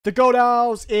The Goat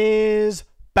House is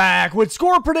back with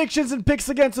score predictions and picks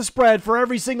against the spread for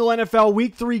every single NFL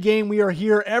Week 3 game. We are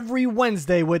here every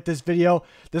Wednesday with this video.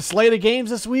 The slate of games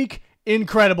this week,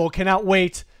 incredible. Cannot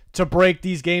wait to break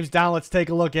these games down. Let's take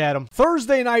a look at them.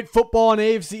 Thursday night football and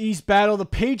AFC East battle. The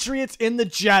Patriots and the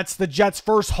Jets. The Jets'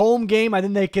 first home game. I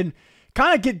think they can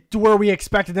kind of get to where we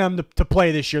expected them to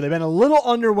play this year. They've been a little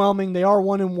underwhelming. They are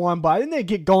 1-1, but I think they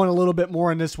get going a little bit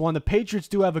more in this one. The Patriots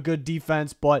do have a good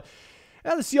defense, but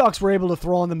the Seahawks were able to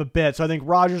throw on them a bit. So I think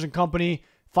Rodgers and company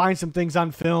find some things on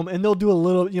film, and they'll do a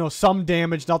little, some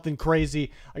damage, nothing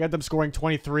crazy. I got them scoring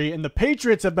 23, and the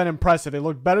Patriots have been impressive. They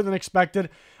look better than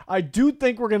expected. I do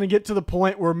think we're going to get to the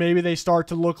point where maybe they start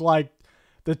to look like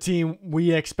the team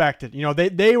we expected.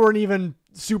 They weren't even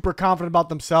super confident about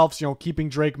themselves, keeping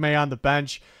Drake May on the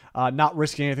bench, not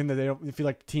risking anything that they feel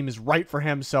like the team is right for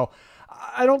him. So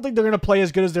I don't think they're going to play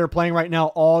as good as they're playing right now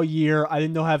all year. I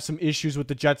think they'll have some issues with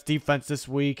the Jets defense this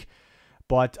week.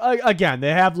 But again,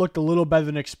 they have looked a little better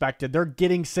than expected. They're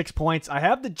getting 6 points. I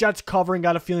have the Jets covering.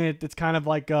 Got a feeling it's kind of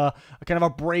like a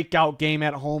breakout game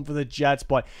at home for the Jets.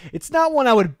 But it's not one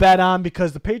I would bet on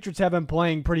because the Patriots have been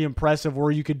playing pretty impressive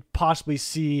where you could possibly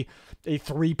see a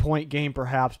 3-point game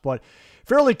perhaps. But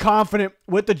fairly confident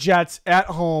with the Jets at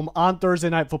home on Thursday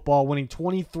Night Football, winning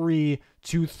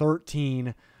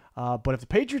 23-13. But if the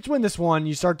Patriots win this one,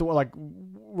 you start to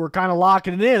we're kind of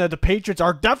locking it in that the Patriots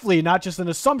are definitely not just an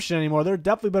assumption anymore. They're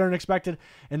definitely better than expected,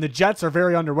 and the Jets are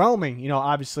very underwhelming.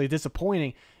 Obviously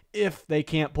disappointing if they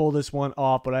can't pull this one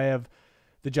off. But I have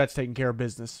the Jets taking care of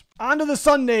business. On to the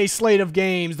Sunday slate of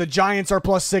games. The Giants are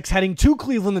 +6, heading to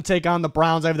Cleveland to take on the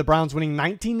Browns. I have the Browns winning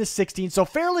 19-16, so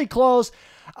fairly close.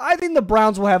 I think the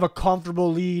Browns will have a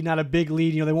comfortable lead, not a big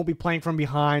lead. They won't be playing from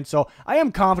behind, so I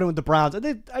am confident with the Browns.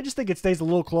 I just think it stays a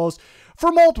little close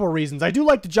for multiple reasons. I do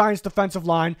like the Giants' defensive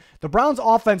line. The Browns'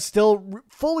 offense still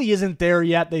fully isn't there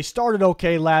yet. They started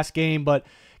okay last game, but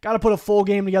got to put a full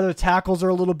game together. The tackles are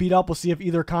a little beat up. We'll see if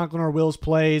either Conklin or Wills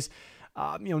plays.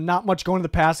 Not much going to the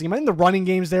passing game. I think the running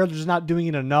game's there. They're just not doing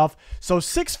it enough. So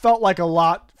 6 felt like a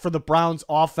lot for the Browns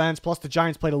offense. Plus the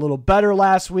Giants played a little better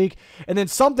last week. And then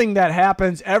something that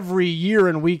happens every year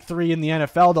in week 3 in the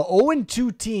NFL, the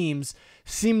 0-2 teams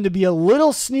seem to be a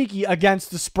little sneaky against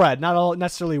the spread. Not all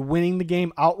necessarily winning the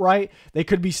game outright. They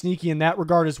could be sneaky in that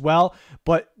regard as well.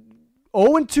 But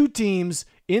 0-2 teams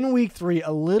in week 3,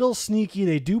 a little sneaky.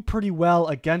 They do pretty well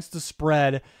against the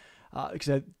spread. Because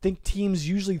I think teams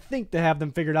usually think they have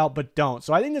them figured out, but don't.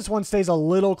 So I think this one stays a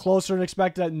little closer than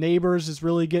expected. Neighbors is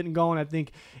really getting going. I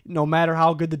think no matter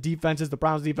how good the defense is, the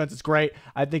Browns defense is great.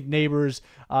 I think Neighbors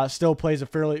still plays a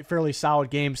fairly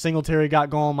solid game. Singletary got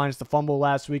going minus the fumble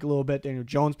last week a little bit. Daniel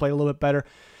Jones played a little bit better.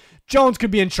 Jones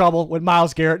could be in trouble with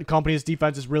Myles Garrett and company. His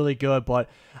defense is really good, but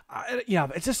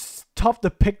it's just tough to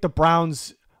pick the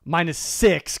Browns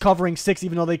 -6, covering 6,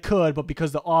 even though they could, but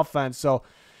because of the offense. So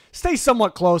stay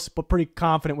somewhat close, but pretty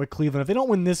confident with Cleveland. If they don't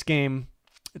win this game,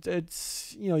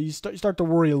 it's you start to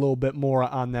worry a little bit more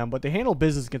on them. But they handled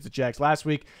business against the Jags last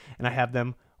week, and I have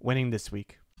them winning this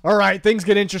week. All right, things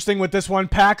get interesting with this one.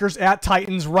 Packers at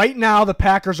Titans. Right now, the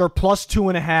Packers are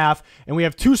 +2.5, and we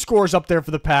have 2 scores up there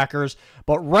for the Packers.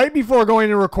 But right before going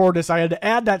to record this, I had to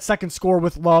add that second score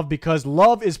with Love because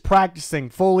Love is practicing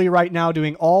fully right now,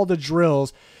 doing all the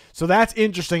drills. So that's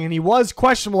interesting, and he was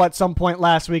questionable at some point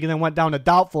last week and then went down to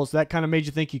doubtful, so that kind of made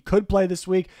you think he could play this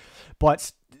week.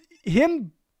 But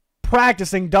him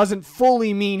practicing doesn't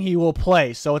fully mean he will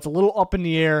play, so it's a little up in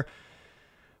the air.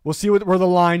 We'll see where the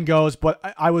line goes, but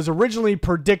I was originally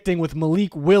predicting with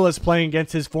Malik Willis playing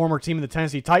against his former team, the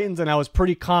Tennessee Titans, and I was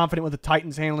pretty confident with the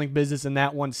Titans handling business in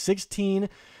that one,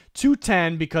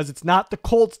 16-10, because it's not the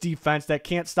Colts defense that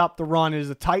can't stop the run. It is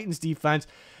the Titans defense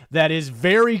that is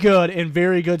very good and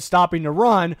very good stopping the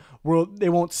run. They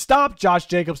won't stop Josh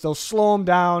Jacobs. They'll slow him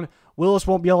down. Willis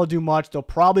won't be able to do much. They'll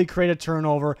probably create a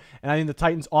turnover. And I think the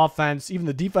Titans offense, even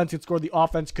the defense can score, the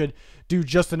offense could do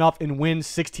just enough and win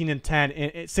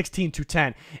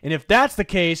 16-10. And if that's the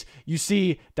case, you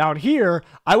see down here,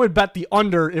 I would bet the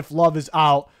under if Love is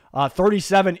out.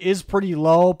 37 is pretty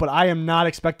low, but I am not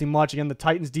expecting much. Again, the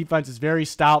Titans defense is very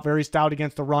stout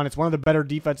against the run. It's one of the better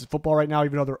defenses in football right now,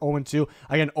 even though they're 0-2.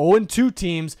 Again, 0-2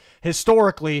 teams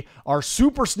historically are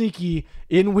super sneaky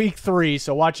in week 3,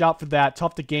 so watch out for that.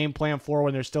 Tough to game plan for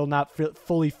when they're still not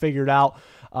fully figured out.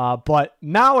 But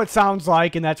now it sounds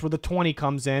like, and that's where the 20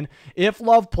 comes in, if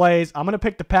Love plays, I'm going to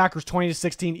pick the Packers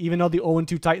 20-16, even though the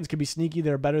 0-2 Titans could be sneaky.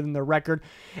 They're better than their record.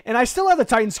 And I still have the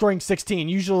Titans scoring 16.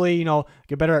 Usually,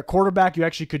 get better at quarterback. You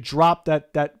actually could drop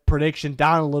that prediction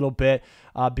down a little bit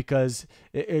because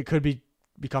it could be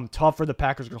become tougher. The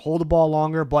Packers can hold the ball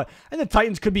longer, but I think the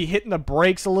Titans could be hitting the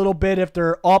brakes a little bit if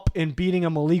they're up and beating a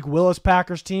Malik Willis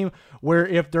Packers team, where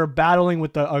if they're battling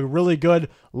with a really good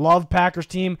Love Packers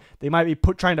team, they might be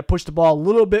trying to push the ball a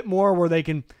little bit more where they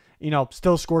can,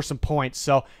 still score some points.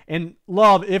 So, and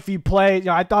Love, if he plays,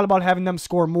 I thought about having them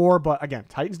score more, but again,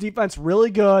 Titans defense really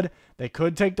good. They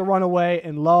could take the run away,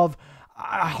 and Love,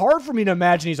 hard for me to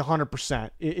imagine he's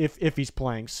 100% if he's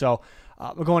playing. So,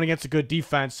 we're going against a good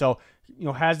defense, so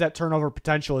has that turnover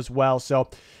potential as well. So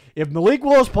if Malik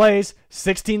Willis plays,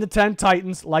 16-10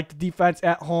 Titans, like the defense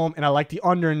at home, and I like the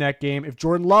under in that game. If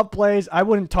Jordan Love plays, I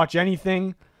wouldn't touch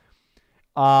anything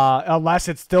unless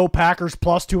it's still Packers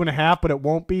plus 2.5, but it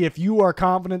won't be. If you are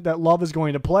confident that Love is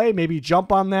going to play, maybe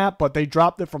jump on that, but they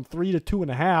dropped it from 3 to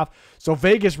 2.5, so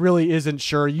Vegas really isn't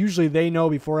sure. Usually they know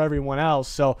before everyone else,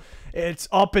 so it's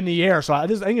up in the air. So I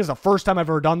think it's the first time I've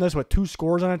ever done this with 2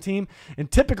 scores on a team, and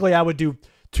typically I would do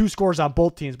 2 scores on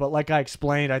both teams, but like I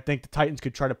explained, I think the Titans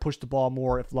could try to push the ball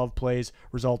more if Love plays,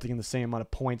 resulting in the same amount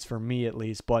of points for me at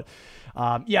least. But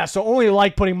yeah, so only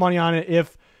like putting money on it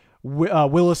if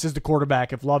Willis is the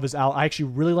quarterback. If Love is out, I actually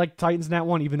really like the Titans in that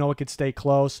one, even though it could stay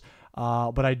close.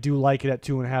 But I do like it at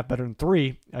 2.5 better than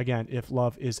 3, again, if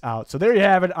Love is out. So there you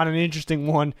have it on an interesting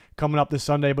one coming up this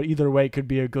Sunday, but either way, it could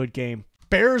be a good game.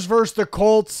 Bears versus the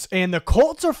Colts, and the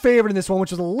Colts are favored in this one,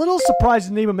 which is a little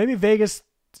surprising to me, but maybe Vegas,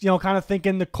 kind of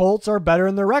thinking the Colts are better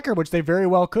in their record, which they very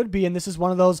well could be. And this is one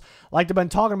of those, like I've been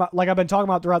talking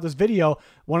about throughout this video,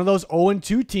 one of those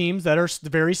 0-2 teams that are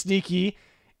very sneaky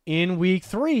in week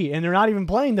 3, and they're not even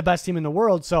playing the best team in the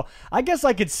world. So I guess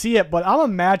I could see it, but I'm a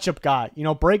matchup guy.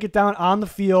 Break it down on the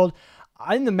field.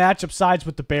 I think the matchup sides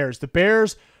with the Bears. The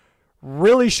Bears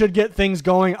really should get things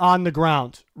going on the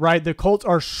ground, right? The Colts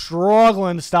are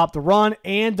struggling to stop the run,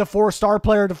 and the star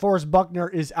player, DeForest Buckner,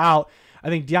 is out. I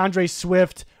think DeAndre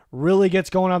Swift really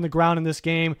gets going on the ground in this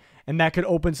game, and that could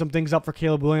open some things up for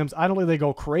Caleb Williams. I don't think they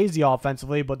go crazy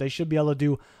offensively, but they should be able to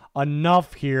do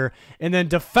enough here. And then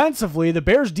defensively, the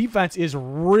Bears' defense is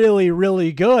really,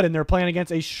 really good, and they're playing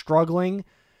against a struggling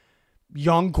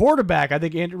young quarterback. I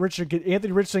think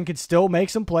Anthony Richardson can still make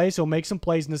some plays. He'll make some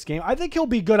plays in this game. I think he'll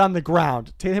be good on the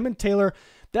ground. Him and Taylor,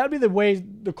 that would be the way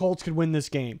the Colts could win this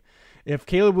game. If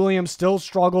Caleb Williams still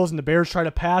struggles and the Bears try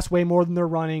to pass way more than they're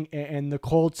running, and the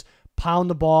Colts pound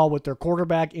the ball with their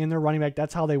quarterback and their running back,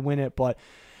 that's how they win it. But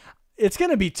it's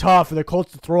going to be tough for the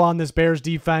Colts to throw on this Bears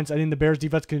defense. I think the Bears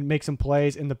defense can make some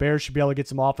plays, and the Bears should be able to get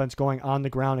some offense going on the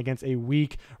ground against a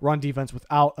weak run defense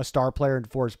without a star player in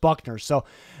DeForest Buckner. So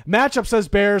matchup says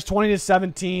Bears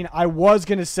 20-17. I was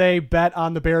going to say bet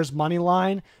on the Bears money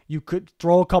line. You could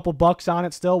throw a couple bucks on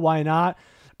it still. Why not?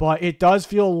 But it does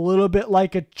feel a little bit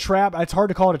like a trap. It's hard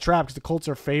to call it a trap because the Colts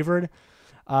are favored.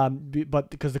 But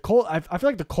because the Colts, I feel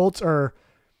like the Colts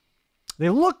they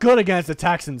look good against the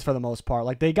Texans for the most part.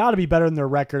 Like, they got to be better than their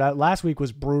record. Last week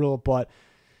was brutal, but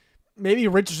maybe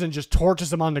Richardson just torches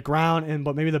them on the ground,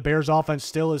 but maybe the Bears offense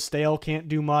still is stale, can't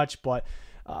do much. But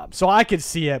so I could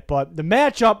see it. But the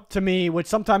matchup to me, which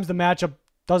sometimes the matchup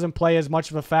doesn't play as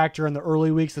much of a factor in the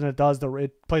early weeks than it does,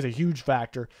 it plays a huge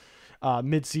factor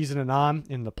mid-season and on,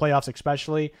 in the playoffs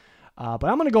especially. But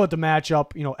I'm going to go with the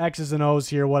matchup, X's and O's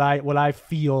here, what I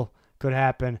feel could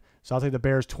happen. So I'll take the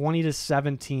Bears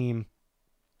 20-17.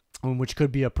 Which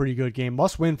could be a pretty good game.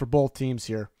 Must win for both teams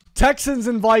here. Texans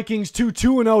and Vikings,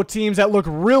 2-0 teams that look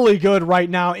really good right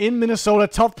now in Minnesota.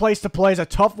 Tough place to play. It's a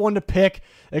tough one to pick,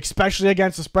 especially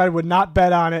against the spread. Would not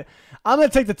bet on it. I'm going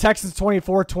to take the Texans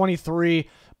 24-23,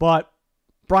 but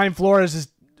Brian Flores'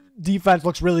 defense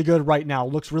looks really good right now.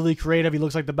 Looks really creative. He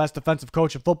looks like the best defensive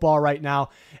coach in football right now.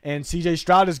 And C.J.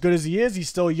 Stroud, as good as he is, he's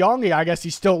still young. I guess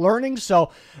he's still learning.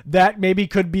 So that maybe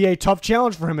could be a tough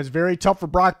challenge for him. It's very tough for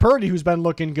Brock Purdy, who's been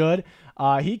looking good.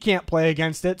 He can't play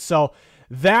against it. So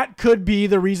that could be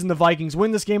the reason the Vikings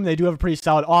win this game. They do have a pretty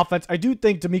solid offense. I do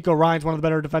think DeMeco Ryans, one of the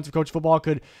better defensive coaches in football,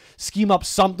 could scheme up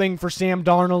something for Sam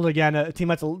Darnold. Again, a team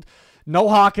that's no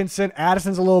Hawkinson.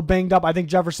 Addison's a little banged up. I think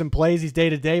Jefferson plays. He's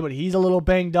day-to-day, but he's a little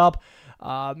banged up.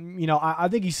 I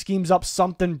think he schemes up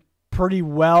something pretty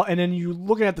well. And then you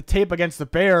looking at the tape against the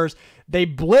Bears, they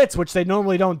blitz, which they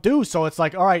normally don't do. So it's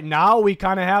like, all right, now we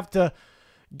kind of have to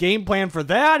game plan for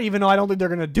that, even though I don't think they're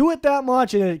going to do it that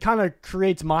much. And it kind of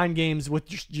creates mind games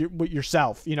with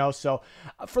yourself, So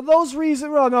for those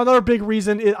reasons, well, no, another big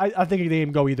reason, I think they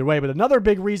can go either way. But another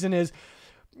big reason is,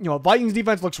 Vikings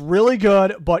defense looks really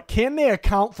good, but can they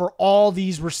account for all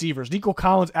these receivers? Nico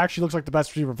Collins actually looks like the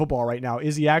best receiver in football right now.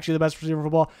 Is he actually the best receiver in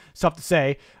football? It's tough to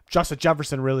say. Justin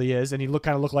Jefferson really is, and he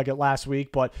kind of looked like it last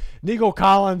week, but Nico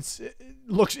Collins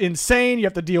looks insane. You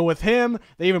have to deal with him.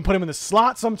 They even put him in the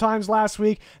slot sometimes last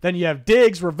week. Then you have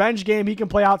Diggs, revenge game. He can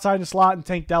play outside the slot, and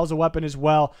Tank Dell's a weapon as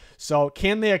well. So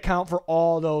can they account for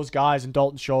all those guys and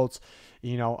Dalton Schultz?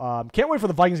 Can't wait for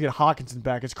the Vikings to get Hawkinson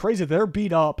back. It's crazy. They're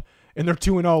beat up, and they're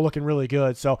 2-0 looking really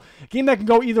good. So game that can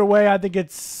go either way. I think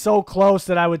it's so close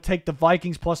that I would take the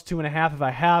Vikings plus 2.5 if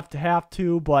I have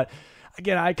to. But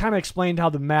again, I kind of explained how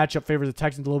the matchup favors the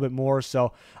Texans a little bit more,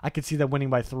 so I could see them winning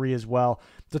by 3 as well.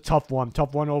 It's a tough one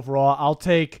overall. I'll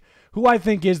take who I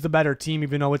think is the better team,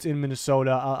 even though it's in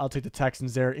Minnesota. I'll take the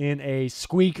Texans there in a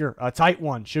squeaker, a tight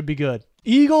one. Should be good.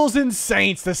 Eagles and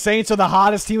Saints. The Saints are the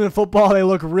hottest team in football. They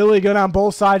look really good on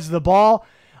both sides of the ball.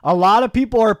 A lot of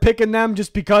people are picking them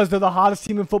just because they're the hottest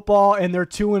team in football and they're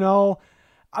 2-0.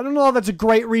 I don't know if that's a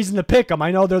great reason to pick them.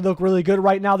 I know they look really good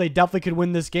right now. They definitely could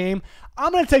win this game.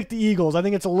 I'm going to take the Eagles. I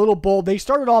think it's a little bold. They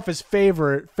started off as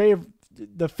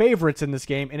the favorites in this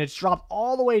game, and it's dropped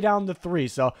all the way down to 3.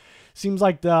 So seems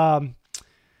like the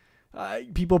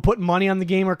people putting money on the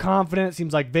game are confident. It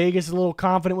seems like Vegas is a little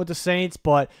confident with the Saints,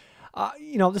 but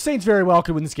the Saints very well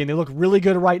could win this game. They look really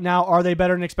good right now. Are they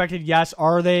better than expected? Yes.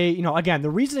 Are they, again, the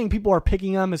reasoning people are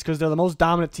picking them is because they're the most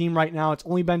dominant team right now. It's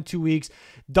only been 2 weeks.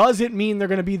 Does it mean they're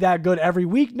going to be that good every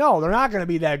week? No, they're not going to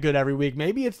be that good every week.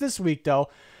 Maybe it's this week, though.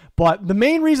 But the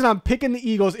main reason I'm picking the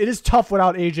Eagles, it is tough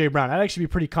without A.J. Brown. I'd actually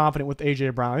be pretty confident with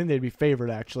A.J. Brown. I think they'd be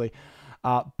favored, actually.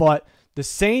 But the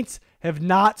Saints have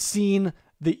not seen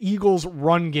the Eagles'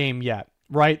 run game yet,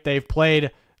 right? They've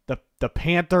played the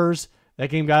Panthers. That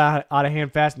game got out of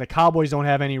hand fast, and the Cowboys don't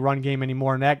have any run game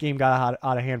anymore, and that game got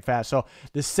out of hand fast. So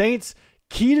the Saints'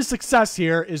 key to success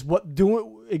here is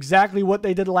doing exactly what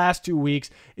they did the last 2 weeks,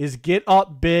 is get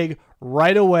up big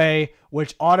right away,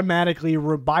 which automatically,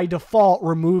 by default,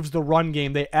 removes the run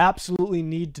game. They absolutely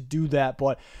need to do that,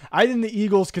 but I think the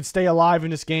Eagles could stay alive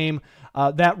in this game.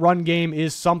 That run game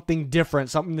is something different,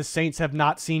 something the Saints have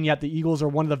not seen yet. The Eagles are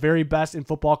one of the very best in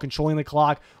football, controlling the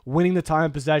clock, winning the time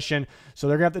of possession, so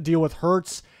they're going to have to deal with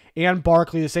Hurts and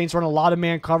Barkley. The Saints run a lot of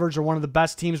man coverage. They're one of the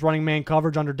best teams running man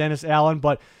coverage under Dennis Allen,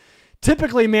 but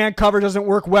typically, man coverage doesn't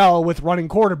work well with running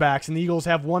quarterbacks, and the Eagles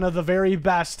have one of the very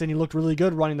best, and he looked really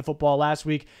good running the football last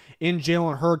week in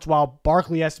Jalen Hurts, while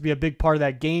Barkley has to be a big part of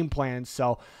that game plan.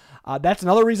 So that's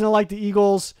another reason I like the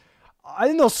Eagles. I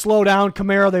think they'll slow down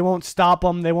Kamara. They won't stop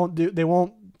them. They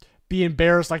won't be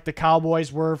embarrassed like the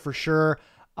Cowboys were for sure.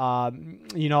 At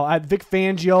Vic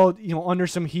Fangio, under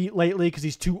some heat lately because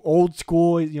he's too old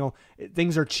school.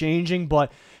 Things are changing,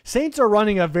 but Saints are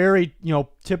running a very,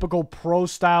 typical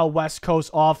pro-style West Coast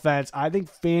offense. I think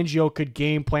Fangio could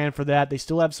game plan for that. They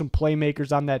still have some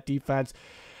playmakers on that defense.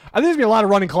 I think there's going to be a lot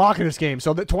of running clock in this game.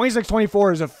 So the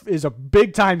 26-24 is a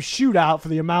big-time shootout for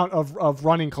the amount of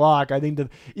running clock. I think the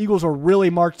Eagles will really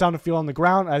march down the field on the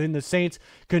ground. I think the Saints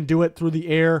can do it through the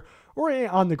air or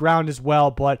on the ground as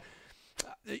well. But,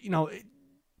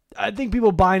 I think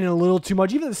people buying in a little too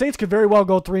much. Even the Saints could very well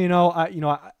go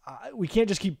 3-0. We can't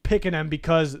just keep picking them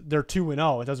because they're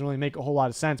 2-0. It doesn't really make a whole lot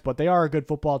of sense, but they are a good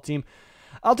football team.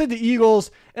 I'll take the Eagles,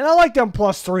 and I like them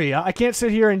 +3. I can't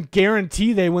sit here and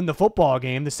guarantee they win the football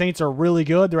game. The Saints are really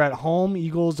good. They're at home.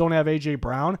 Eagles don't have A.J.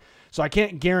 Brown, so I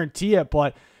can't guarantee it,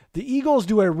 but the Eagles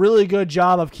do a really good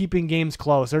job of keeping games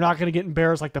close. They're not going to get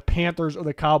embarrassed like the Panthers or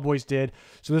the Cowboys did,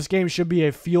 so this game should be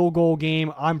a field goal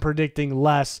game. I'm predicting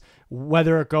less,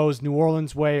 whether it goes New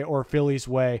Orleans' way or Philly's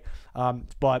way.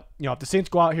 But if the Saints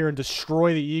go out here and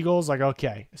destroy the Eagles,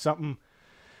 okay,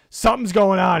 something's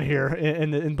going on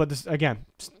here. But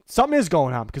something is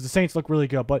going on because the Saints look really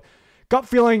good. But gut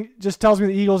feeling just tells me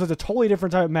the Eagles is a totally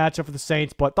different type of matchup for the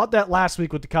Saints. But thought that last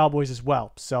week with the Cowboys as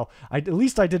well. So at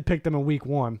least I did pick them in week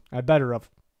 1. I better have.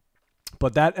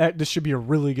 But this should be a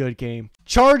really good game.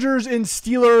 Chargers and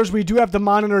Steelers. We do have to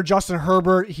monitor Justin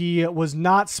Herbert. He was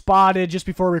not spotted just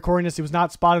before recording this. He was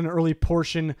not spotted in an early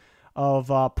portion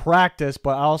of practice.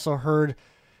 But I also heard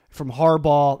from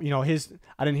Harbaugh,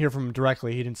 I didn't hear from him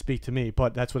directly. He didn't speak to me,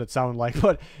 but that's what it sounded like.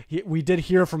 But we did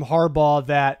hear from Harbaugh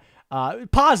that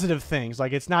positive things.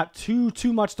 Like it's not too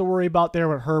much to worry about there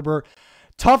with Herbert.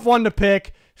 Tough one to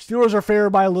pick. Steelers are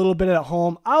favored by a little bit at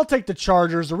home. I'll take the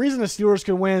Chargers. The reason the Steelers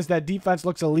can win is that defense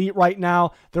looks elite right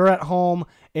now. They're at home,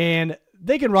 and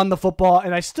they can run the football.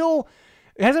 And it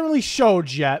hasn't really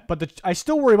showed yet, but I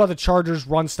still worry about the Chargers'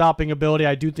 run-stopping ability.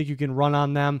 I do think you can run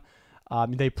on them.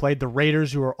 They played the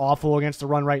Raiders, who are awful against the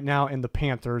run right now, and the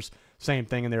Panthers, same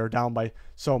thing, and they were down by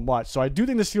so much. So I do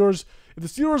think if the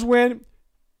Steelers win,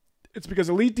 it's because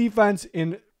elite defense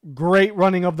in great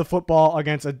running of the football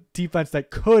against a defense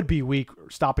that could be weak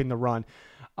stopping the run.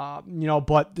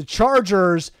 But the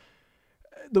Chargers,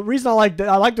 the reason I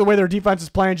like the way their defense is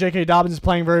playing. J.K. Dobbins is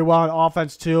playing very well on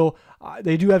offense too.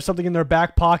 They do have something in their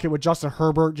back pocket with Justin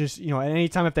Herbert. Just, at any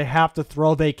time if they have to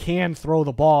throw, they can throw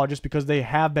the ball. Just because they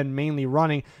have been mainly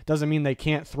running doesn't mean they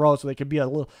can't throw. So they could be a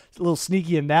little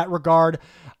sneaky in that regard.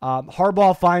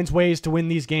 Harbaugh finds ways to win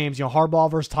these games.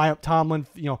 Harbaugh versus Tomlin,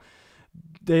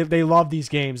 They love these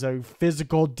games. A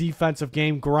physical defensive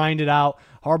game, grind it out.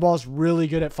 Harbaugh's really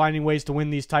good at finding ways to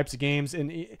win these types of games. And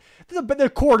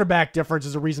the quarterback difference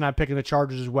is the reason I'm picking the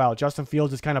Chargers as well. Justin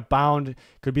Fields is kind of bound.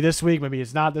 Could be this week. Maybe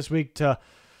it's not this week to,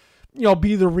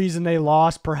 be the reason they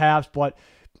lost perhaps. But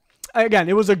again,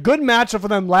 it was a good matchup for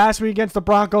them last week against the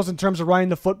Broncos in terms of running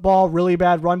the football. Really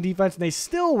bad run defense. And they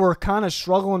still were kind of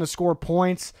struggling to score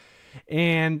points.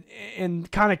 And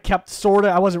kind of kept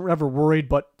I wasn't ever worried,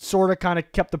 but sort of kind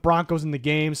of kept the Broncos in the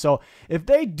game. So if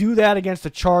they do that against the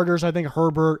Chargers, I think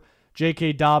Herbert,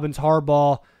 J.K. Dobbins,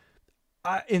 Harbaugh,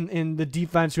 in the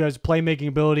defense who has playmaking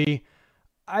ability,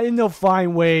 I think they'll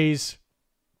find ways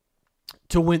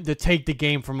to take the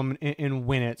game from them and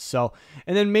win it. So,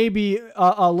 and then maybe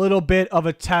a little bit of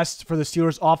a test for the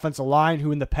Steelers' offensive line,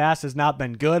 who in the past has not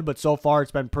been good, but so far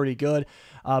it's been pretty good.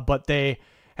 But they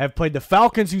have played the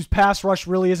Falcons, whose pass rush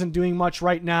really isn't doing much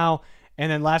right now. And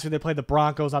then last week they played the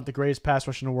Broncos, not the greatest pass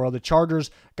rush in the world. The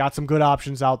Chargers got some good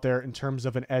options out there in terms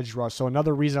of an edge rush. So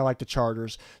another reason I like the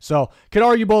Chargers. So could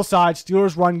argue both sides.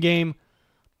 Steelers run game,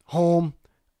 home,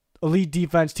 elite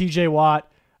defense, TJ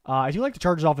Watt. I do like the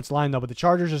Chargers offensive line though, but the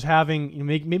Chargers is having,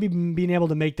 maybe being able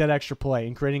to make that extra play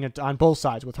and creating it on both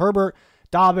sides with Herbert,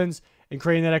 Dobbins, and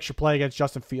creating that extra play against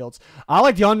Justin Fields. I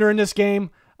like the under in this game.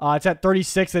 It's at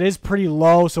 36. It is pretty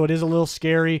low, so it is a little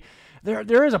scary.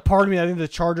 There is a part of me that I think the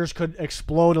Chargers could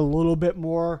explode a little bit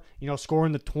more, score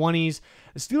in the 20s.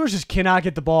 The Steelers just cannot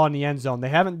get the ball in the end zone. They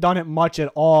haven't done it much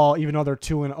at all, even though they're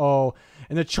 2-0.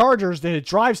 And the Chargers, the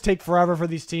drives take forever for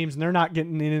these teams, and they're not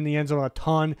getting in the end zone a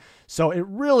ton. So it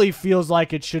really feels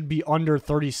like it should be under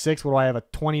 36. What do I have, a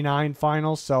 29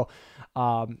 final? So,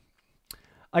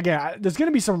 again, there's going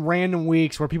to be some random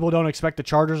weeks where people don't expect the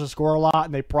Chargers to score a lot,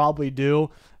 and they probably do.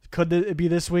 Could it be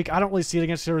this week? I don't really see it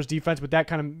against Steelers defense, but that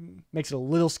kind of makes it a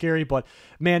little scary. But,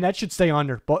 man, that should stay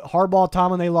under. But Harbaugh,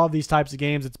 Tomlin, they love these types of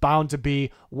games. It's bound to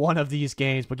be one of these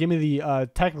games. But give me the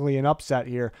technically an upset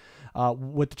here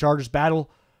with the Chargers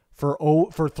battle for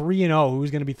 3-0.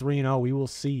 Who's going to be 3-0? We will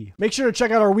see. Make sure to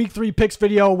check out our Week 3 picks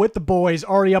video with the boys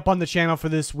already up on the channel for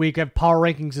this week. I have power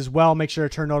rankings as well. Make sure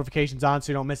to turn notifications on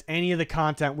so you don't miss any of the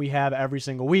content we have every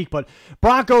single week. But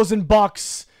Broncos and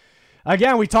Bucs.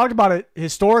 Again, we talked about it.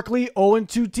 Historically,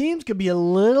 0-2 teams could be a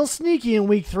little sneaky in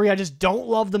Week 3. I just don't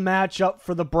love the matchup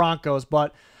for the Broncos.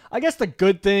 But I guess the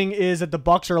good thing is that the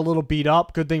Bucs are a little beat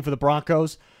up. Good thing for the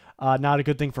Broncos. Not a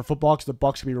good thing for football because the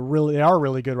Bucs they are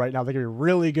really good right now. They can be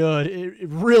really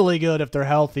good if they're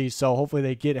healthy. So hopefully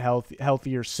they get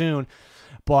healthier soon.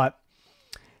 But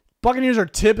Buccaneers are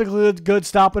typically good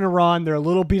stopping a run. They're a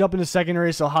little beat up in the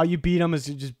secondary, so how you beat them is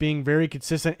just being very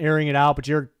consistent, airing it out. But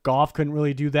Jared Goff couldn't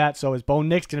really do that, so is Bo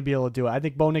Nix going to be able to do it? I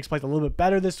think Bo Nix plays a little bit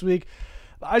better this week.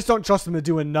 I just don't trust him to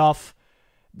do enough.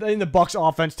 Then the Bucs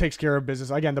offense takes care of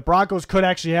business. Again, the Broncos could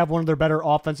actually have one of their better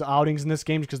offensive outings in this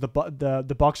game because the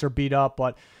Bucs are beat up,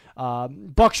 but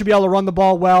Bucs should be able to run the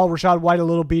ball well. Rachaad White a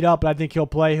little beat up, but I think he'll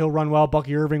play. He'll run well.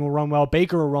 Bucky Irving will run well.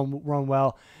 Baker will run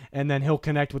well. And then he'll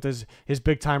connect with his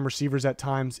big-time receivers at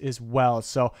times as well.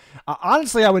 So,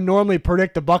 honestly, I would normally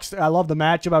predict the Bucs. I love the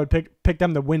matchup. I would pick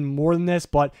them to win more than this.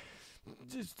 But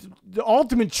the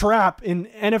ultimate trap in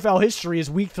NFL history is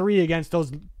Week 3 against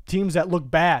those teams that look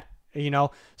bad.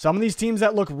 Some of these teams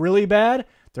that look really bad,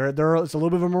 it's a little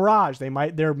bit of a mirage. There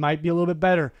might be a little bit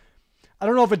better. I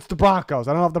don't know if it's the Broncos.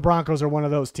 I don't know if the Broncos are one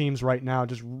of those teams right now.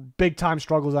 Just big-time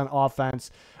struggles on offense.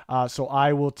 So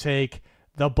I will take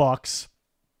the Bucs.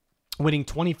 Winning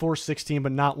 24-16,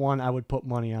 but not one I would put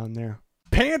money on there.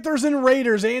 Panthers and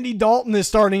Raiders. Andy Dalton is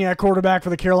starting at quarterback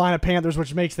for the Carolina Panthers,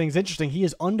 which makes things interesting. He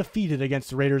is undefeated against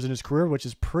the Raiders in his career, which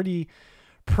is pretty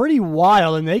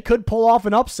wild, and they could pull off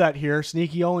an upset here.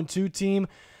 Sneaky 0-2 team.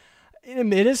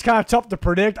 It is kind of tough to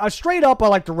predict. I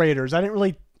like the Raiders. I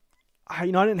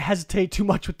didn't hesitate too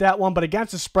much with that one, but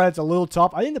against the spread, it's a little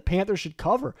tough. I think the Panthers should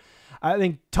cover. I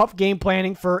think tough game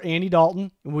planning for Andy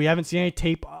Dalton. We haven't seen any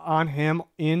tape on him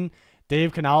in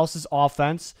Dave Canales'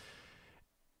 offense,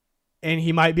 and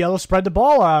he might be able to spread the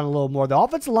ball around a little more. The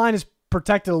offensive line is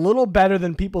protected a little better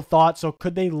than people thought, so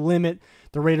could they limit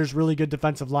The Raiders' really good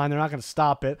defensive line. They're not going to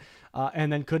stop it.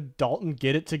 And then could Dalton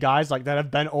get it to guys like that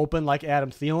have been open, like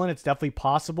Adam Thielen? It's definitely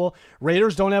possible.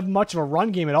 Raiders don't have much of a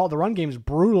run game at all. The run game is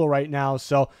brutal right now.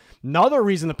 So another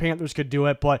reason the Panthers could do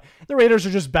it, but the Raiders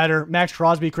are just better. Max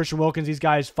Crosby, Christian Wilkins, these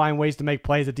guys find ways to make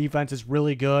plays. The defense is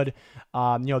really good.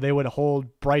 They would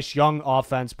hold Bryce Young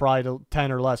offense probably to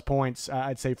 10 or less points,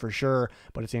 I'd say for sure,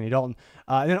 but it's Andy Dalton.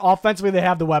 And then offensively, they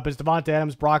have the weapons. Devontae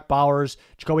Adams, Brock Bowers,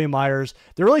 Jacoby Myers.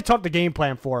 They're really tough to game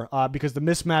plan for because the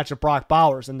mismatch of Brock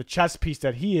Bowers and the chess piece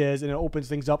that he is, and it opens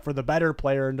things up for the better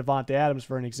player in Devontae Adams,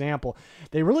 for an example.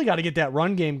 They really got to get that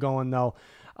run game going, though.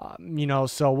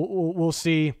 So we'll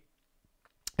see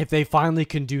if they finally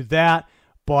can do that.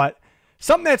 But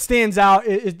something that stands out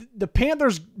is the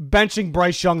Panthers benching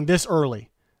Bryce Young this early,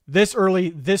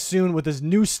 this soon with his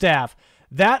new staff.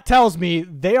 That tells me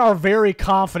they are very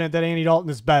confident that Andy Dalton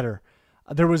is better.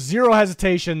 There was zero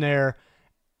hesitation there.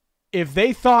 If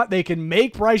they thought they could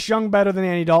make Bryce Young better than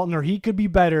Andy Dalton, or he could be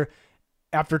better,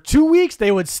 after 2 weeks,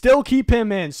 they would still keep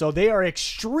him in. So they are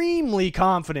extremely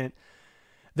confident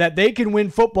that they can win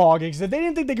football games. If they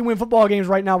didn't think they can win football games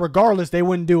right now regardless, they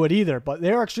wouldn't do it either. But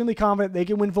they are extremely confident they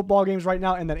can win football games right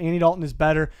now and that Andy Dalton is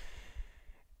better.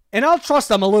 And I'll trust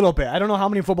them a little bit. I don't know how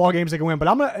many football games they can win,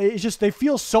 but it's just they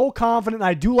feel so confident.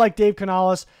 I do like Dave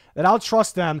Canales that I'll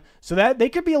trust them. So that they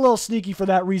could be a little sneaky for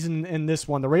that reason in this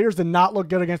one. The Raiders did not look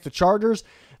good against the Chargers.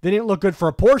 They didn't look good for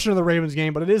a portion of the Ravens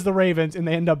game, but it is the Ravens, and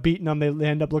they end up beating them. They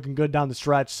end up looking good down the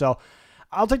stretch. So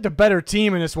I'll take the better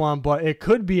team in this one, but it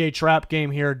could be a trap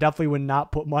game here. Definitely would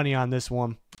not put money on this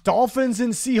one. Dolphins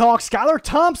and Seahawks. Skylar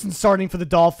Thompson starting for the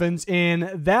Dolphins, and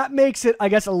that makes it, I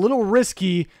guess, a little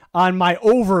risky on my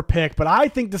over pick, but I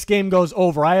think this game goes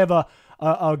over. I have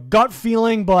a gut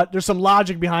feeling, but there's some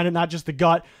logic behind it, not just the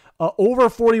gut. Over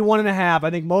 41.5. I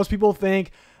think most people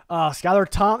think Skylar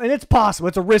Thompson, and it's possible.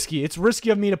 It's risky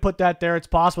of me to put that there. It's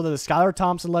possible that the Skylar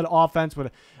Thompson-led offense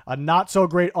with a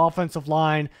not-so-great offensive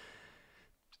line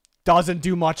doesn't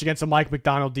do much against a Mike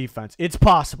McDonald defense. It's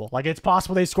possible. It's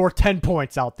possible they score 10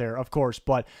 points out there, of course.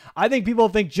 But I think people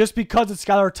think just because it's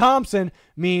Skylar Thompson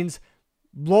means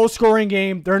low-scoring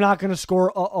game, they're not going to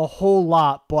score a whole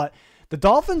lot. But the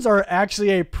Dolphins are actually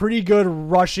a pretty good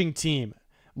rushing team.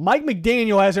 Mike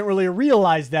McDaniel hasn't really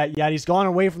realized that yet. He's gone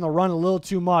away from the run a little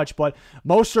too much, but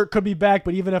Mostert could be back,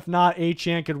 but even if not,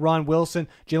 Achane could run. Wilson,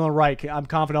 Jalen Wright, I'm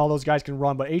confident all those guys can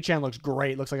run, but Achane looks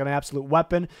great. Looks like an absolute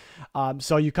weapon.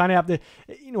 So you kind of have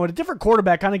to, a different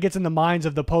quarterback kind of gets in the minds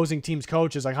of the opposing team's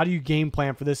coaches. Like, how do you game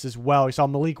plan for this as well? You saw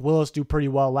Malik Willis do pretty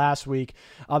well last week.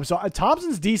 So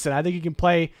Thompson's decent. I think he can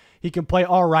play. He can play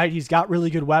all right. He's got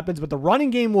really good weapons, but the running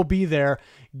game will be there.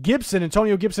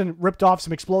 Antonio Gibson ripped off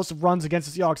some explosive runs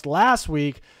against the Seahawks last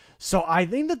week. So I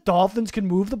think the Dolphins can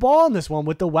move the ball in this one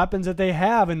with the weapons that they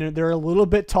have, and they're a little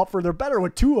bit tougher. They're better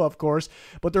with Tua, of course,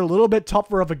 but they're a little bit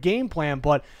tougher of a game plan.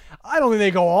 But I don't think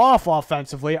they go off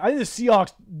offensively. I think the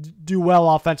Seahawks do well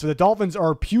offensively. The Dolphins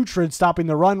are putrid stopping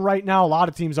the run right now. A lot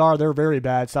of teams are. They're very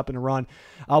bad stopping the run.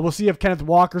 We'll see if Kenneth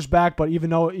Walker's back, but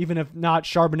even if not,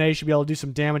 Charbonnet should be able to do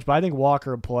some damage. But I think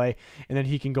Walker will play, and then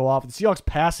he can go off. The Seahawks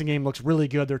passing game looks really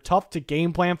good. They're tough to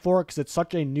game plan for because it's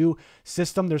such a new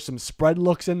system. There's some spread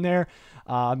looks in there.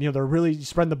 They're really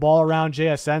spreading the ball around.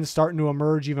 JSN's starting to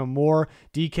emerge even more.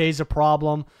 DK's a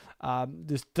problem.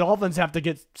 The Dolphins have to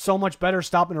get so much better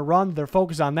stopping the run. They're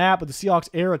focused on that, but the Seahawks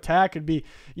air attack could be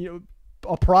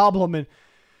a problem, and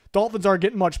Dolphins aren't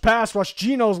getting much pass rush.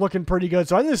 Geno's looking pretty good.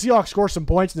 So I think the Seahawks score some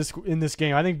points in this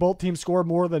game. I think both teams score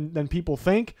more than people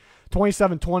think.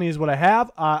 27-20 is what I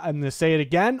have. I'm going to say it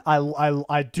again.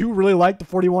 I do really like the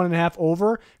 41.5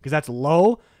 over because that's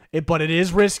low, but it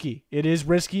is risky. It is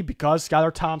risky because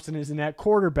Skylar Thompson is in that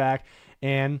quarterback,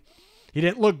 and he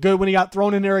didn't look good when he got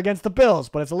thrown in there against the Bills,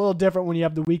 but it's a little different when you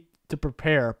have the week to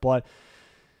prepare. But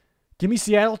give me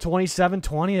Seattle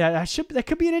 27-20. That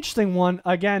could be an interesting one.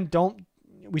 Again,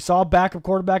 we saw a backup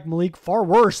quarterback, Malik, far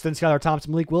worse than Skylar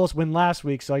Thompson. Malik Willis win last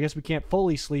week, so I guess we can't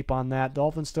fully sleep on that.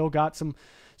 Dolphins still got some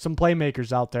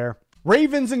playmakers out there.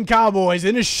 Ravens and Cowboys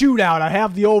in a shootout. I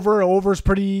have the over. Over's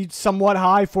pretty somewhat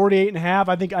high,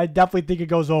 48.5. I definitely think it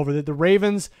goes over. The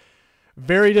Ravens,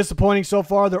 very disappointing so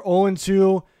far. They're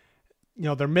 0-2.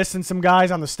 They're missing some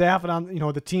guys on the staff and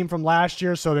on the team from last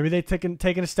year, so maybe they've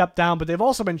taken a step down, but they've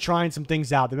also been trying some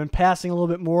things out. They've been passing a little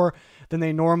bit more than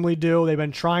they normally do. They've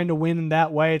been trying to win in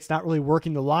that way. It's not really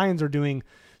working. The Lions are doing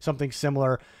something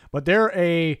similar, but they're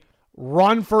a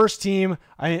run-first team.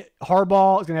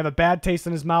 Harbaugh is going to have a bad taste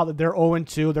in his mouth that they're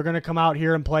 0-2. They're going to come out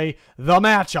here and play the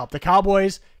matchup. The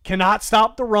Cowboys cannot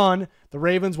stop the run. The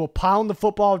Ravens will pound the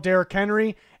football of Derrick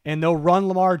Henry, and they'll run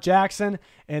Lamar Jackson,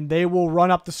 and they will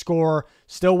run up the score.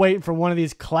 Still waiting for one of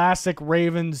these classic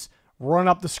Ravens run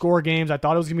up the score games. I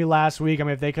thought it was going to be last week. I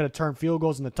mean, if they could have turned field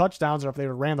goals into touchdowns, or if they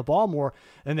would have ran the ball more,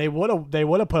 then they would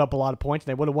have put up a lot of points, and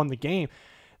they would have won the game.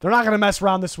 They're not going to mess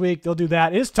around this week. They'll do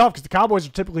that. It is tough because the Cowboys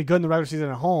are typically good in the regular season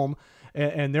at home,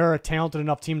 and they're a talented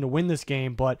enough team to win this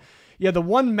game. But, yeah, the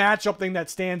one matchup thing that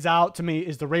stands out to me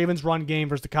is the Ravens run game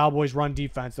versus the Cowboys run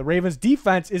defense. The Ravens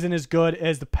defense isn't as good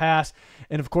as the pass,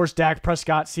 and, of course, Dak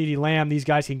Prescott, CeeDee Lamb, these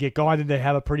guys can get going. I think they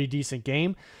have a pretty decent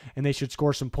game, and they should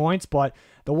score some points. But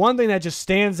the one thing that just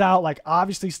stands out, like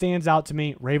obviously stands out to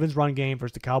me, Ravens run game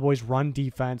versus the Cowboys run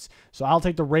defense. So I'll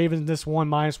take the Ravens in this one,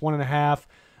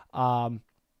 -1.5.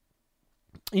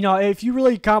 If you're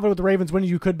really confident with the Ravens winning,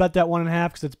 you could bet that 1.5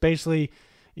 because it's basically,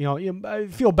 I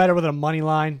feel better with a money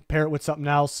line, pair it with something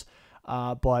else.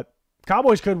 But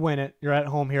Cowboys could win it. You're at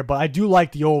home here, but I do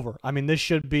like the over. I mean, this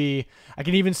should be, I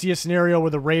can even see a scenario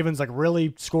where the Ravens like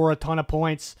really score a ton of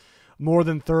points, more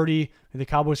than 30. The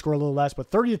Cowboys score a little less,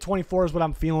 but 30-24 is what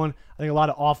I'm feeling. I think a lot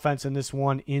of offense in this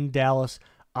one in Dallas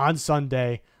on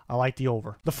Sunday. I like the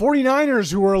over. The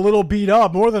 49ers, who are a little beat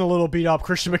up, more than a little beat up.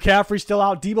 Christian McCaffrey still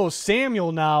out. Deebo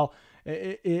Samuel now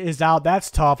is out.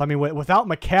 That's tough. I mean, without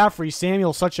McCaffrey,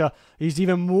 Samuel's he's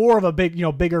even more of a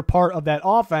bigger part of that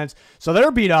offense. So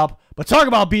they're beat up. But talk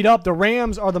about beat up. The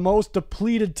Rams are the most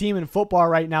depleted team in football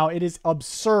right now. It is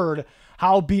absurd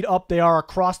how beat up they are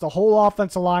across the whole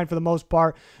offensive line for the most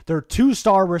part. They're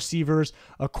 2-star receivers.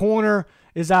 A corner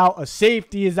is out. A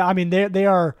safety is out. I mean, they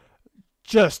are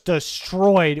just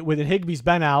destroyed with it. Higbee's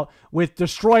been out,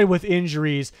 destroyed with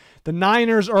injuries. The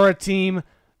Niners are a team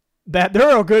that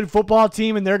they're a good football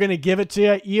team, and they're going to give it to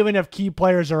you even if key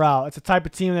players are out. It's the type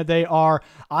of team that they are.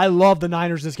 I love the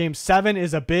Niners this game. 7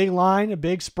 is a big line, a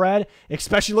big spread,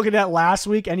 especially looking at last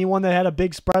week. Anyone that had a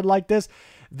big spread like this,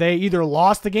 they either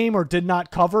lost the game or did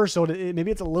not cover, so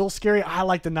maybe it's a little scary. I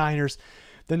like the Niners.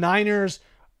 The Niners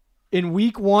in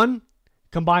week 1,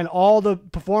 combine all the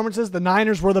performances, the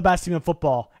Niners were the best team in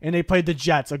football, and they played the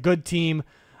Jets, a good team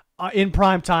in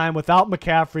prime time without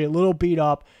McCaffrey, a little beat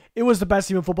up. It was the best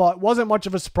team in football. It wasn't much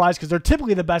of a surprise because they're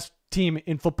typically the best team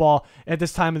in football at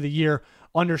this time of the year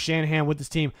under Shanahan with this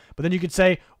team. But then you could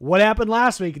say, what happened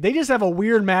last week? They just have a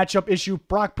weird matchup issue.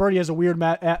 Brock Purdy has a weird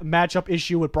matchup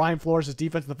issue with Brian Flores'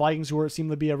 defense, the Vikings, who seem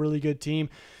to be a really good team.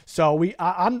 So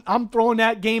I'm throwing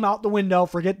that game out the window.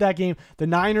 Forget that game. The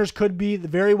Niners could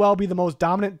very well be the most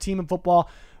dominant team in football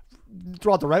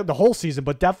throughout the whole season,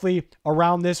 but definitely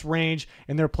around this range,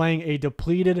 and they're playing a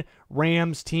depleted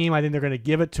Rams team. I think they're going to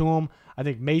give it to them. I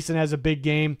think Mason has a big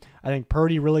game. I think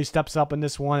Purdy really steps up in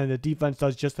this one, and the defense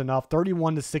does just enough.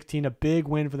 31-16, a big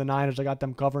win for the Niners. I got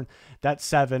them covering that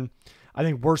 7. I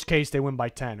think worst case they win by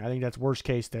 10. I think that's worst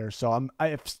case there. So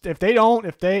if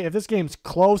this game's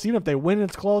close, even if they win,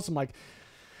 it's close. I'm like,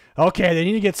 okay, they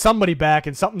need to get somebody back,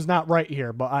 and something's not right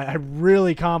here. But I'm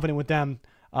really confident with them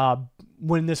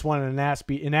win this one in an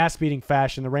ass-beating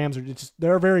fashion. The Rams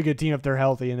they're a very good team if they're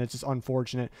healthy, and it's just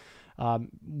unfortunate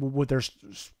with their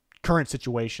current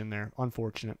situation there.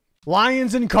 Unfortunate.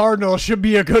 Lions and Cardinals should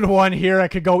be a good one here. I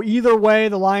could go either way.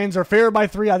 The Lions are favored by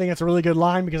 3. I think it's a really good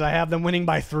line because I have them winning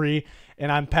by 3,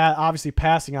 and I'm obviously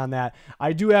passing on that.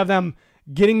 I do have them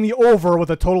getting the over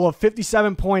with a total of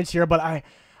 57 points here, but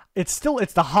it's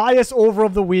the highest over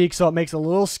of the week, so it makes it a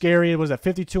little scary. It was at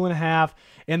 52.5,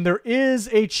 and there is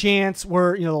a chance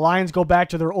where the Lions go back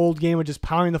to their old game of just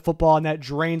pounding the football, and that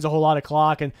drains a whole lot of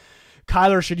clock, and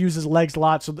Kyler should use his legs a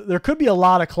lot, so there could be a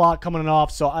lot of clock coming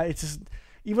off. So it's just,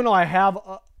 even though I have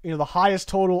the highest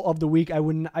total of the week,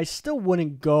 I still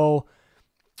wouldn't go.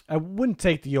 I wouldn't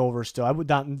take the over. Still, I would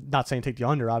not saying take the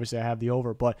under. Obviously, I have the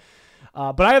over, but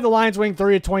I have the Lions winning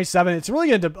 30-27. It's really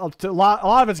going to a lot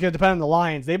of it's going to depend on the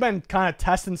Lions. They've been kind of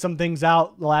testing some things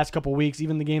out the last couple of weeks.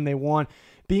 Even the game they won,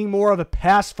 being more of a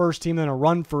pass-first team than a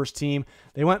run-first team.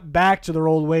 They went back to their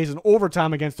old ways in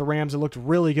overtime against the Rams. It looked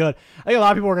really good. I think a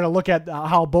lot of people are going to look at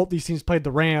how both these teams played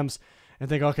the Rams and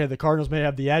think, okay, the Cardinals may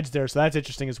have the edge there, so that's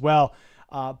interesting as well.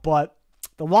 But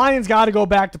the Lions got to go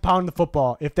back to pounding the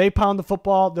football. If they pound the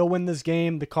football, they'll win this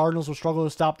game. The Cardinals will struggle to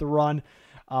stop the run.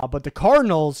 But the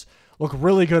Cardinals look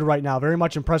really good right now. Very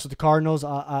much impressed with the Cardinals.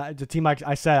 The team,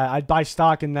 I said, I'd buy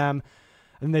stock in them.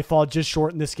 And they fall just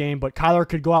short in this game. But Kyler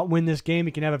could go out and win this game.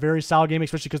 He can have a very solid game,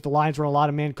 especially because the Lions run a lot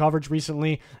of man coverage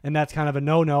recently, and that's kind of a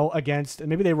no-no against, and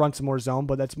maybe they run some more zone,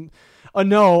 but that's a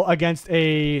no against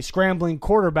a scrambling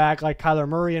quarterback like Kyler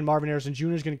Murray. And Marvin Harrison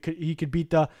Jr. He could beat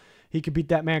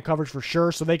that man coverage for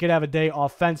sure. So they could have a day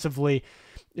offensively.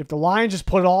 If the Lions just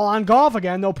put it all on Goff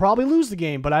again, they'll probably lose the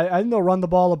game. But I think they'll run the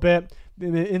ball a bit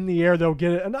in the air. They'll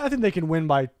get it, and I think they can win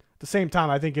by the same time.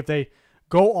 I think if they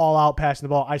go all out passing the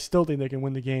ball, I still think they can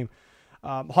win the game.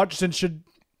 Hutchinson should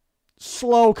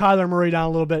slow Kyler Murray down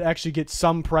a little bit, actually get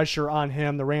some pressure on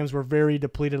him. The Rams were very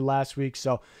depleted last week,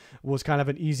 so it was kind of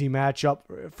an easy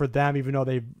matchup for them, even though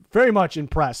they very much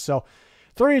impressed. So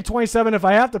 30-27, if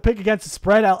I have to pick against the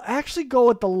spread, I'll actually go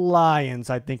with the Lions,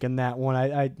 I think, in that one.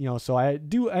 I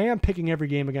am picking every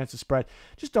game against the spread.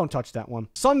 Just don't touch that one.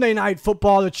 Sunday night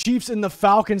football, the Chiefs and the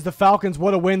Falcons. The Falcons,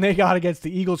 what a win they got against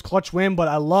the Eagles. Clutch win, but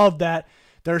I love that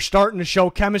they're starting to show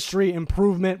chemistry,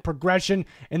 improvement, progression,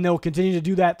 and they'll continue to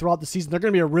do that throughout the season. They're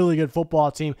going to be a really good football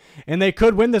team, and they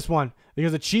could win this one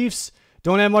because the Chiefs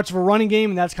don't have much of a running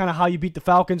game, and that's kind of how you beat the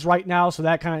Falcons right now. So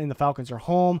that kind of, and the Falcons are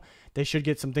home. They should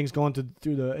get some things going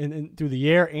through the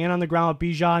air and on the ground with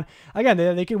Bijan. Again,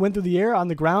 they can win through the air, on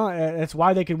the ground. That's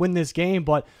why they can win this game.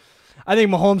 But I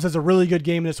think Mahomes has a really good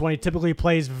game in this one. He typically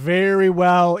plays very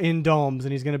well in domes,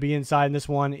 and he's going to be inside in this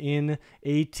one in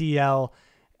ATL.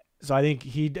 So I think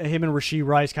him and Rashee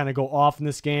Rice kind of go off in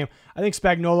this game. I think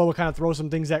Spagnuolo will kind of throw some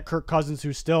things at Kirk Cousins,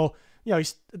 who's still,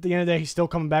 he's, at the end of the day, he's still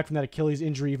coming back from that Achilles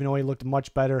injury, even though he looked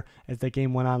much better as that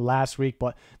game went on last week.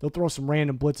 But they'll throw some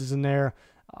random blitzes in there.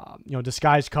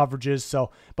 Disguised coverages.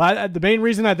 So, but the main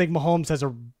reason I think Mahomes has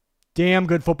a damn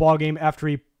good football game after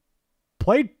he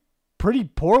played pretty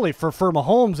poorly for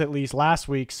Mahomes, at least last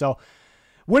week. So,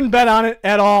 wouldn't bet on it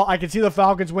at all. I can see the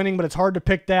Falcons winning, but it's hard to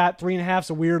pick that. 3.5's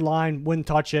a weird line. Wouldn't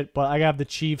touch it, but I have the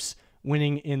Chiefs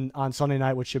winning on Sunday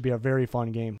night, which should be a very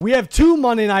fun game. We have 2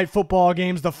 Monday night football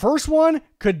games. The first one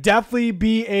could definitely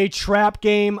be a trap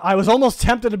game. I was almost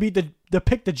tempted to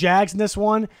pick the Jags in this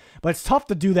one, but it's tough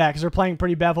to do that because they're playing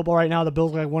pretty bad football right now. The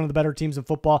Bills are like one of the better teams in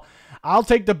football. I'll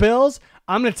take the Bills.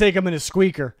 I'm going to take them in a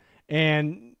squeaker,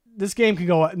 and this game can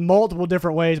go multiple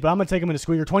different ways, but I'm going to take them in a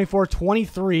squeaker.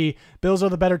 24-23. Bills are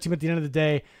the better team at the end of the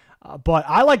day, but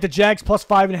I like the Jags plus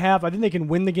 5.5. I think they can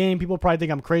win the game. People probably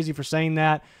think I'm crazy for saying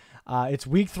that. It's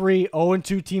week 3.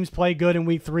 0-2 teams play good in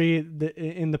week 3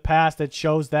 in the past. That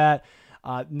shows that.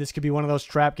 And this could be one of those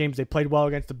trap games. They played well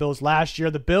against the Bills last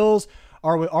year. The Bills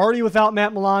are already without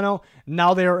Matt Milano.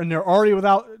 Now they're already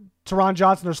without Teron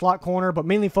Johnson, their slot corner, but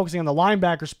mainly focusing on the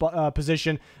linebacker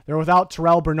position. They're without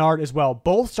Terrell Bernard as well.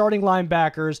 Both starting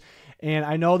linebackers, and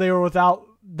I know they were without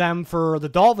them for the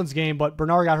Dolphins game, but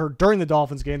Bernard got hurt during the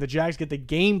Dolphins game. The Jags get the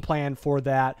game plan for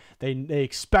that. They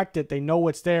expect it. They know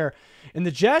what's there. And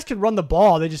the Jags can run the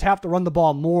ball. They just have to run the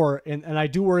ball more. And I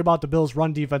do worry about the Bills'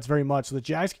 run defense very much. So the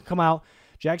Jags can come out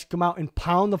and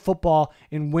pound the football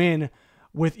and win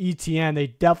with ETN. They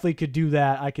definitely could do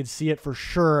that. I could see it for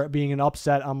sure being an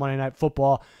upset on Monday Night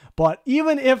Football. But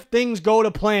even if things go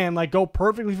to plan, like go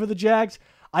perfectly for the Jags,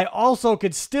 I also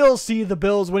could still see the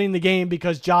Bills winning the game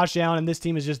because Josh Allen and this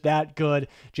team is just that good.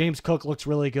 James Cook looks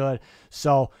really good.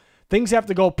 So things have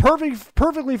to go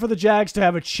perfectly for the Jags to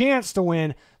have a chance to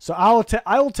win. So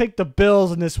I will take the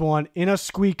Bills in this one in a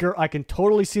squeaker. I can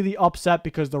totally see the upset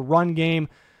because the run game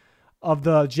of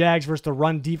the Jags versus the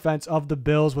run defense of the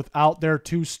Bills without their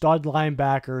 2 stud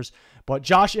linebackers. But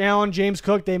Josh Allen, James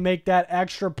Cook, they make that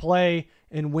extra play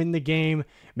and win the game.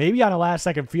 Maybe on a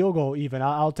last-second field goal even.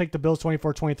 I'll take the Bills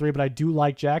 24-23, but I do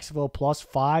like Jacksonville plus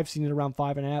 5, seen it around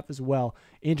 5.5 as well.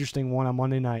 Interesting one on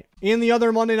Monday night. In the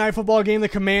other Monday night football game, the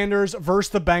Commanders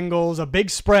versus the Bengals. A big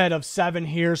spread of 7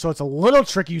 here, so it's a little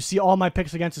tricky. You see all my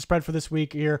picks against the spread for this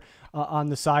week here on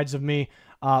the sides of me.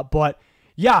 But,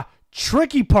 yeah,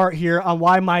 tricky part here on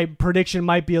why my prediction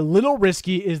might be a little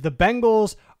risky is the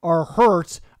Bengals are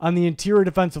hurt on the interior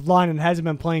defensive line and hasn't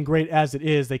been playing great as it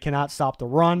is. They cannot stop the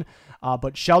run.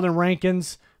 But Sheldon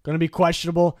Rankins going to be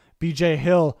questionable. BJ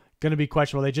Hill going to be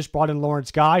questionable. They just brought in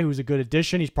Lawrence Guy, who's a good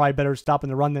addition. He's probably better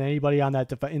stopping the run than anybody on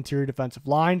that interior defensive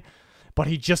line. But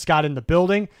he just got in the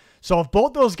building. So if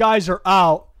both those guys are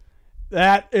out,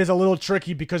 that is a little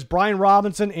tricky because Brian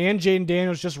Robinson and Jaden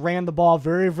Daniels just ran the ball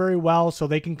very, very well, so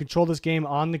they can control this game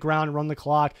on the ground and run the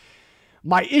clock.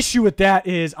 My issue with that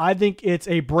is I think it's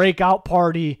a breakout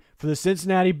party for the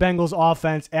Cincinnati Bengals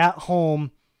offense at home,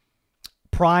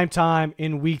 prime time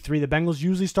in week 3. The Bengals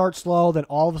usually start slow, then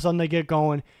all of a sudden they get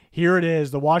going. Here it is.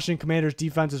 The Washington Commanders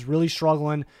defense is really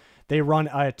struggling. They run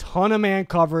a ton of man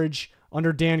coverage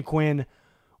under Dan Quinn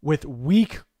with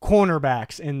weak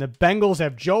cornerbacks, and the Bengals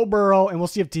have Joe Burrow, and we'll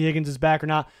see if T. Higgins is back or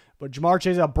not, but Jamar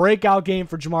Chase, a breakout game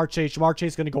for Jamar Chase. Jamar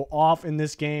Chase is going to go off in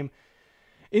this game.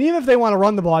 And even if they want to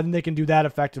run the ball, I think they can do that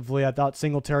effectively. I thought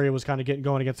Singletary was kind of getting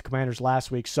going against the Commanders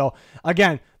last week. So,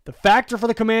 again, the factor for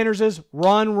the Commanders is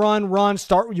run, run, run.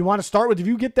 You want to start with, if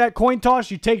you get that coin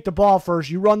toss, you take the ball first.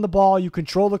 You run the ball. You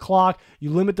control the clock.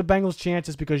 You limit the Bengals'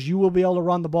 chances because you will be able to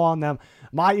run the ball on them.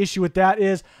 My issue with that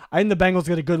is I think the Bengals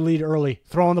get a good lead early,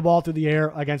 throwing the ball through the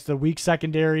air against the weak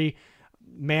secondary,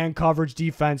 man coverage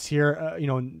defense here.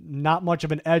 Not much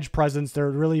of an edge presence. They're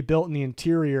really built in the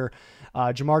interior.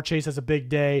 Jamar Chase has a big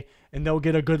day, and they'll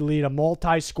get a good lead, a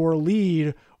multi-score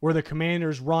lead where the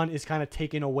Commanders' run is kind of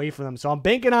taken away from them. So I'm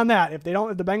banking on that. If the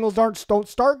Bengals don't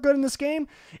start good in this game,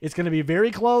 it's going to be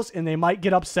very close, and they might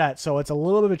get upset. So it's a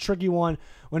little bit of a tricky one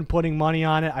when putting money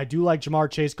on it. I do like Jamar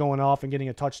Chase going off and getting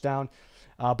a touchdown,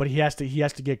 but he has to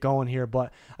get going here.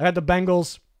 But I got the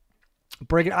Bengals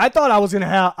breaking. I thought I was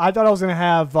gonna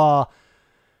have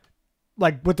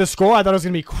like with the score, I thought it was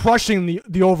going to be crushing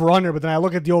the over-under, but then I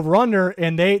look at the over-under,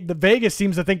 and the Vegas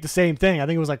seems to think the same thing. I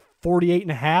think it was like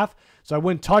 48.5, so I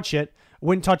wouldn't touch it. I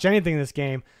wouldn't touch anything in this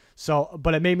game. So,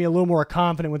 but it made me a little more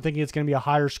confident when thinking it's going to be a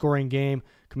higher scoring game.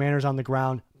 Commanders on the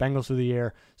ground, Bengals through the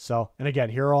air. So, and again,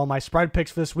 here are all my spread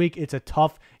picks for this week. It's a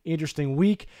tough, interesting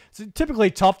week. It's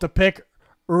typically tough to pick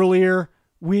earlier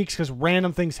weeks because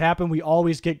random things happen. We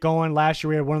always get going. Last year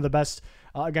we had one of the best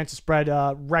against the spread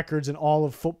records in all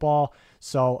of football.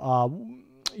 So,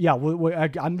 yeah,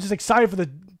 I'm just excited for the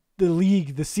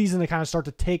league, the season to kind of start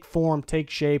to take form, take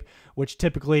shape, which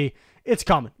typically it's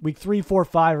coming. Week 3, 4,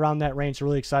 5, around that range. So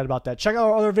really excited about that. Check out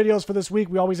our other videos for this week.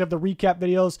 We always have the recap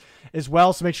videos as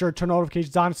well. So make sure to turn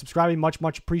notifications on and subscribe. Much,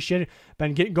 much appreciated.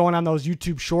 Been getting going on those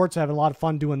YouTube shorts. Having a lot of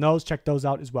fun doing those. Check those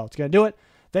out as well. It's going to do it.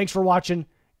 Thanks for watching.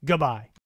 Goodbye.